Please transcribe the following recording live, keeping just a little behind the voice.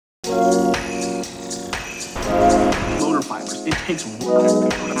because it takes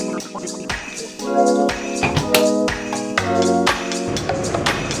work.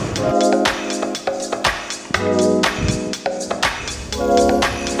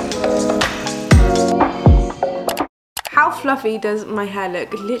 How fluffy does my hair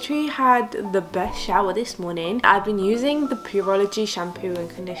look? Literally had the best shower this morning. I've been using the Pureology shampoo and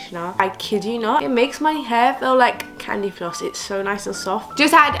conditioner. I kid you not, it makes my hair feel like candy floss. It's so nice and soft.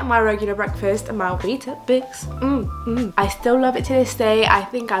 Just had my regular breakfast and my Weetabix. I still love it to this day. I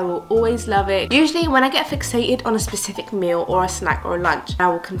think I will always love it. Usually when I get fixated on a specific meal or a snack or a lunch, I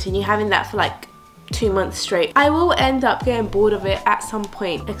will continue having that for like 2 months straight. I will end up getting bored of it at some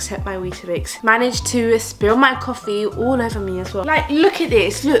point, except my Weetabix managed to spill my coffee all over me as well. Like, look at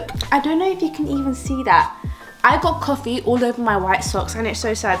this, look. I don't know if you can even see that. I got coffee all over my white socks and it's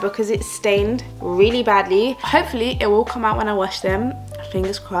so sad because it's stained really badly. Hopefully it will come out when I wash them,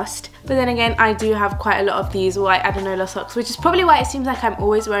 fingers crossed. But then again, I do have quite a lot of these white adanola socks, which is probably why it seems like I'm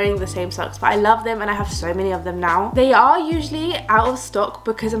always wearing the same socks, but I love them and I have so many of them now. They are usually out of stock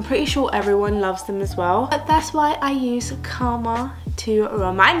because I'm pretty sure everyone loves them as well. But that's why I use Karma to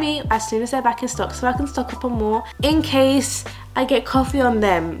remind me as soon as they're back in stock so I can stock up on more in case I get coffee on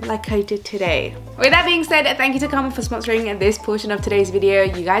them like I did today. With that being said, thank you to Karma for sponsoring this portion of today's video.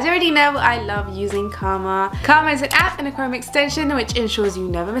 You guys already know I love using Karma. Karma is an app and a Chrome extension which ensures you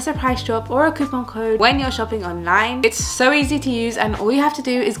never miss a price drop or a coupon code when you're shopping online. It's so easy to use and all you have to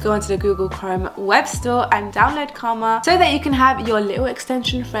do is go onto the Google Chrome web store and download Karma so that you can have your little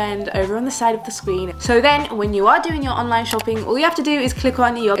extension friend over on the side of the screen. So then when you are doing your online shopping, all you have to do is click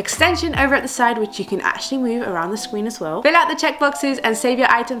on your extension over at the side, which you can actually move around the screen as well. Fill out the checkboxes and save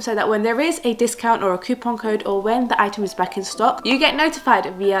your item so that when there is a discount or a coupon code or when the item is back in stock, you get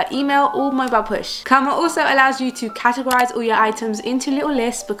notified via email or mobile push. Karma also allows you to categorize all your items into little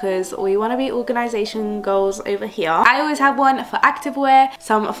lists because we want to be organization goals over here. I always have one for activewear,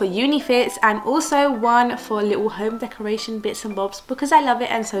 some for uni fits, and also one for little home decoration bits and bobs because I love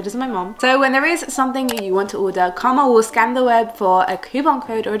it and so does my mom. So when there is something you want to order, Karma will scan the web for a coupon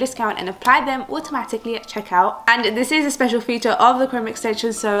code or a discount and apply them automatically at checkout. And this is a special feature of the Chrome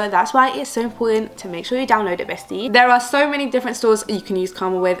extension, so that's why it's so important to make sure you download it, bestie. There are so many different stores you can use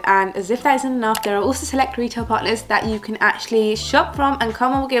Karma with, and as if that isn't enough, there are also select retail partners that you can actually shop from and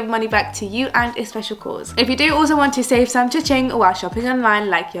Karma will give money back to you and a special cause. If you do also want to save some cha-ching while shopping online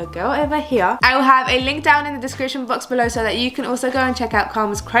like your girl over here, I will have a link down in the description box below so that you can also go and check out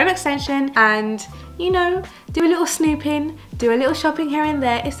Karma's Chrome extension and, you know, do a little snooping, do a little shopping here and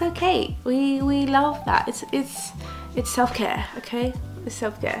there. It's okay. We love that. It's self-care, okay? It's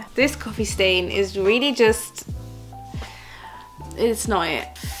self-care. This coffee stain is really just, it's not it.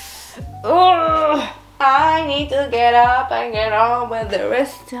 Oh, I need to get up and get on with the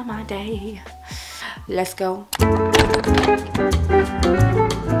rest of my day. Let's go.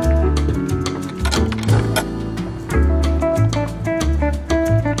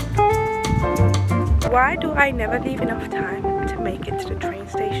 Why do I never leave enough time to make it to the train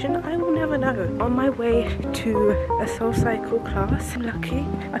station? I will never know. On my way to a Soul Cycle class, I'm lucky.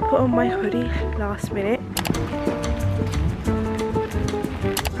 I put on my hoodie last minute.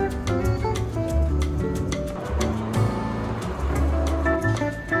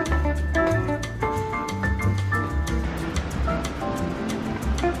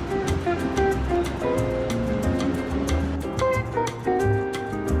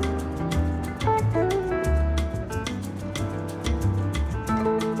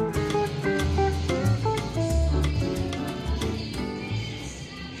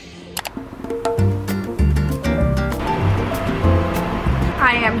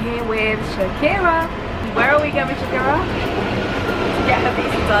 I am here with Shakira. Where are we going, Shakira? To get her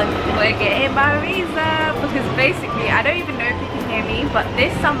visa done. We're getting my visa because basically, I don't even know if you can hear me, but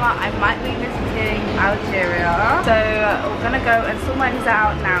this summer I might be visiting Algeria. So we're gonna go and sort my visa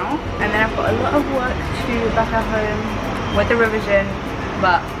out now, and then I've got a lot of work to do back at home with the revision,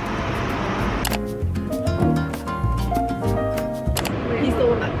 but he's the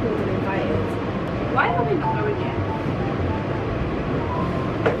one that called and invited. Why are we not going yet?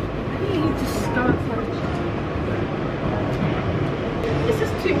 Just go outside. It's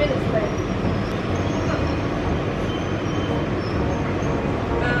just 2 minutes late.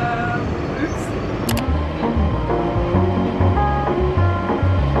 Oops.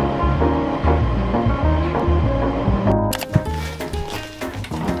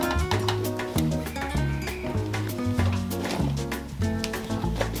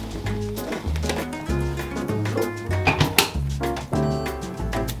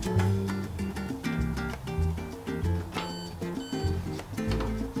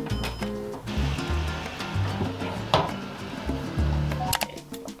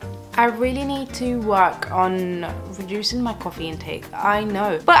 I really need to work on reducing my coffee intake, I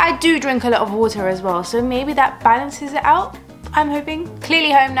know. But I do drink a lot of water as well, so maybe that balances it out, I'm hoping.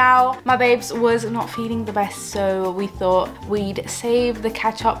 Clearly home now. My babes was not feeling the best, so we thought we'd save the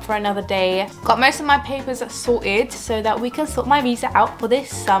catch up for another day. Got most of my papers sorted so that we can sort my visa out for this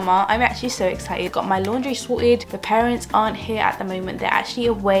summer. I'm actually so excited. Got my laundry sorted. The parents aren't here at the moment. They're actually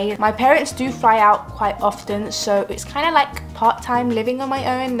away. My parents do fly out quite often, so it's kind of like part-time living on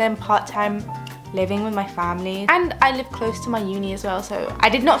my own, then part-time living with my family. And I live close to my uni as well, so I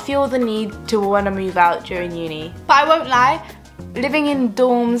did not feel the need to want to move out during uni. But I won't lie, living in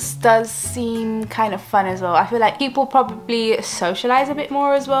dorms does seem kind of fun as well. I feel like people probably socialize a bit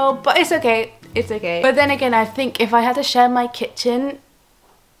more as well, but it's okay, it's okay. But then again, I think if I had to share my kitchen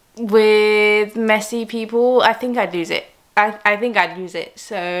with messy people, I think I'd lose it. I think I'd lose it.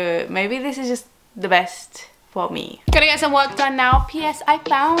 So maybe this is just the best for me. Gonna get some work done now. P.S. I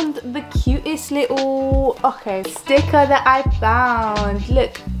found the cutest little sticker that I found.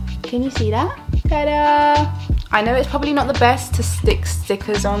 Look, can you see that? Ta-da! I know it's probably not the best to stick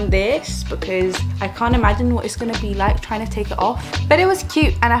stickers on this because I can't imagine what it's gonna be like trying to take it off. But it was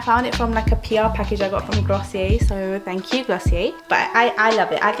cute and I found it from like a PR package I got from Glossier, so thank you Glossier. But I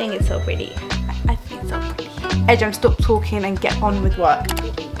love it. I think it's so pretty. I think it's so pretty. Ecem, stop talking and get on with work.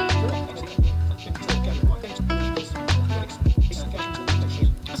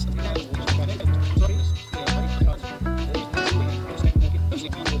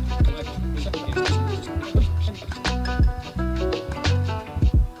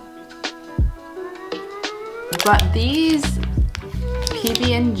 But these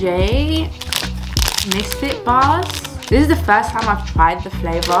PB&J Misfit bars, this is the first time I've tried the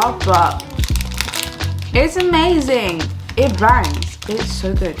flavor, but it's amazing. It bangs. It's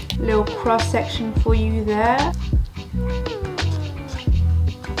so good. Little cross section for you there.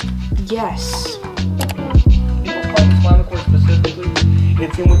 Yes. Spinal cord specifically,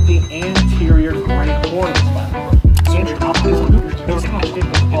 it's in with the anterior great horn spinal cord.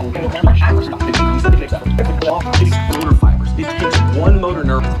 Motor fibers. It takes one motor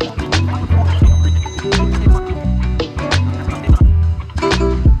nerve.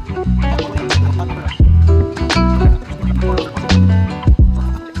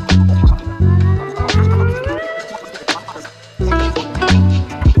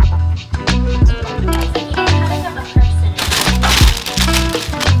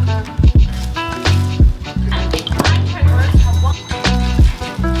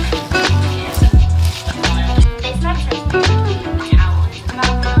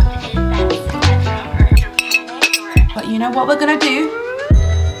 You know what we're gonna do?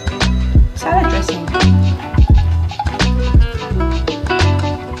 Salad dressing.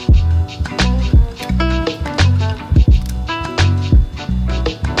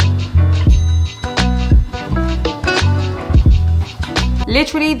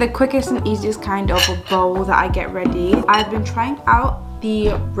 Literally the quickest and easiest kind of a bowl that I get ready. I've been trying out the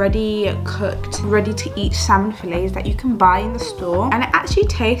ready cooked, ready to eat salmon fillets that you can buy in the store, and it actually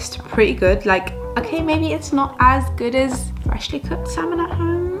tastes pretty good. Like, okay, maybe it's not as good as freshly cooked salmon at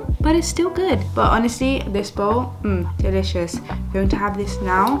home, but it's still good. But honestly, this bowl, delicious. I'm going to have this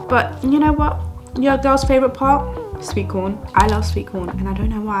now. But you know what? Your girl's favorite part? Sweet corn. I love sweet corn, and I don't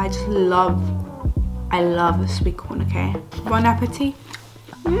know why. I love sweet corn, okay? Bon appetit.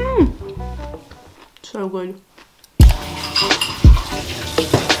 So good.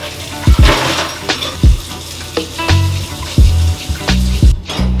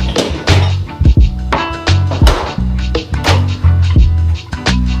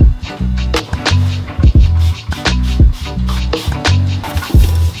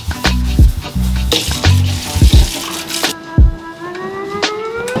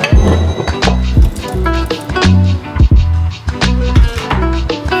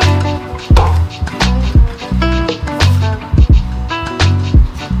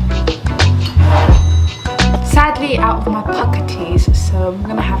 Out of my pocket teas, so I'm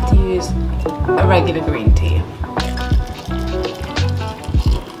gonna have to use a regular green tea.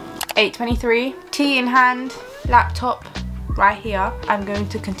 8:23, tea in hand, laptop right here. I'm going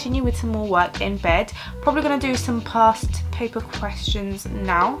to continue with some more work in bed. Probably gonna do some past paper questions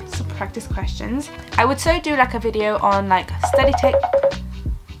now, some practice questions. I would so do like a video on like study tech.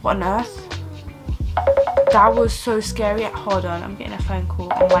 What on earth? That was so scary. Hold on, I'm getting a phone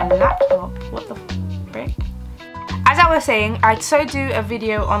call on my laptop. What the frick? As I was saying, I'd so do a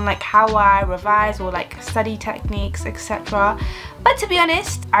video on like how I revise or like study techniques, etc. But to be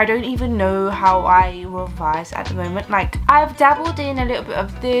honest, I don't even know how I revise at the moment. Like, I've dabbled in a little bit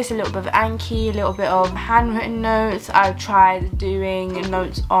of this, a little bit of Anki, a little bit of handwritten notes. I've tried doing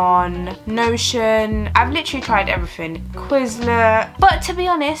notes on Notion. I've literally tried everything. Quizlet. But to be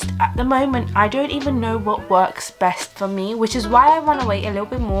honest, at the moment, I don't even know what works best for me, which is why I want to wait a little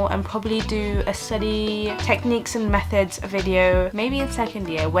bit more and probably do a study techniques and methods video maybe in second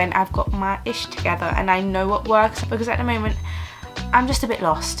year when I've got my ish together and I know what works, because at the moment I'm just a bit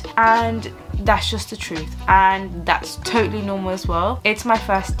lost, and that's just the truth, and that's totally normal as well. It's my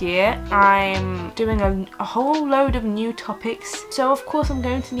first year. I'm doing a whole load of new topics, so of course I'm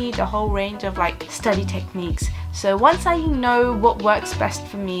going to need a whole range of like study techniques. So once I know what works best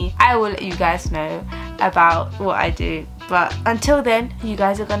for me, I will let you guys know about what I do. But until then, you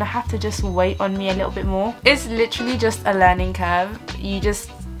guys are gonna have to just wait on me a little bit more. It's literally just a learning curve. You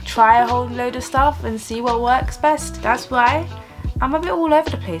just try a whole load of stuff and see what works best. That's why I'm a bit all over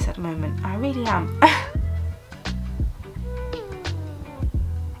the place at the moment. I really am.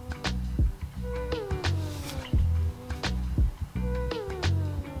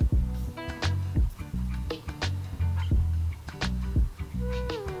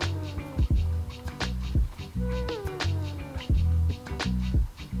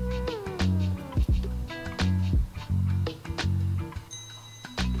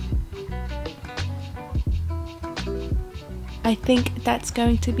 I think that's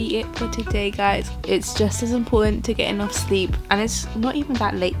going to be it for today, guys. It's just as important to get enough sleep, and it's not even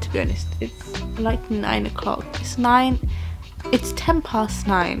that late, to be honest. It's like 9 o'clock. It's 10 past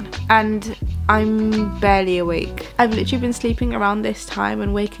 9 and I'm barely awake. I've literally been sleeping around this time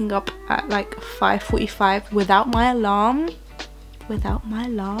and waking up at like 5:45 without my alarm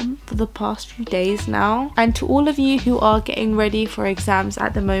for the past few days now. And to all of you who are getting ready for exams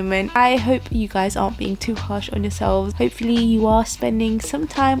at the moment, I hope you guys aren't being too harsh on yourselves. Hopefully you are spending some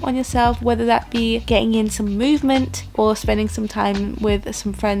time on yourself, whether that be getting in some movement or spending some time with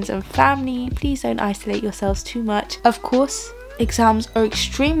some friends and family. Please don't isolate yourselves too much. Of course, exams are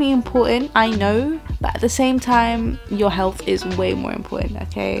extremely important, I know, but at the same time, your health is way more important,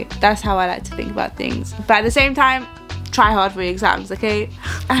 okay? That's how I like to think about things. But at the same time, try hard for your exams, okay?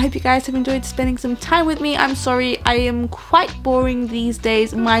 I hope you guys have enjoyed spending some time with me. I'm sorry, I am quite boring these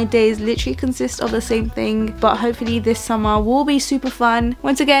days. My days literally consist of the same thing, but hopefully this summer will be super fun.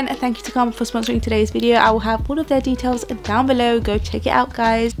 Once again, thank you to Ecem for sponsoring today's video. I will have all of their details down below. Go check it out,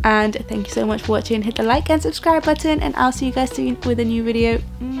 guys. And thank you so much for watching. Hit the like and subscribe button, and I'll see you guys soon with a new video.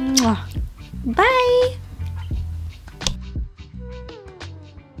 Mwah. Bye!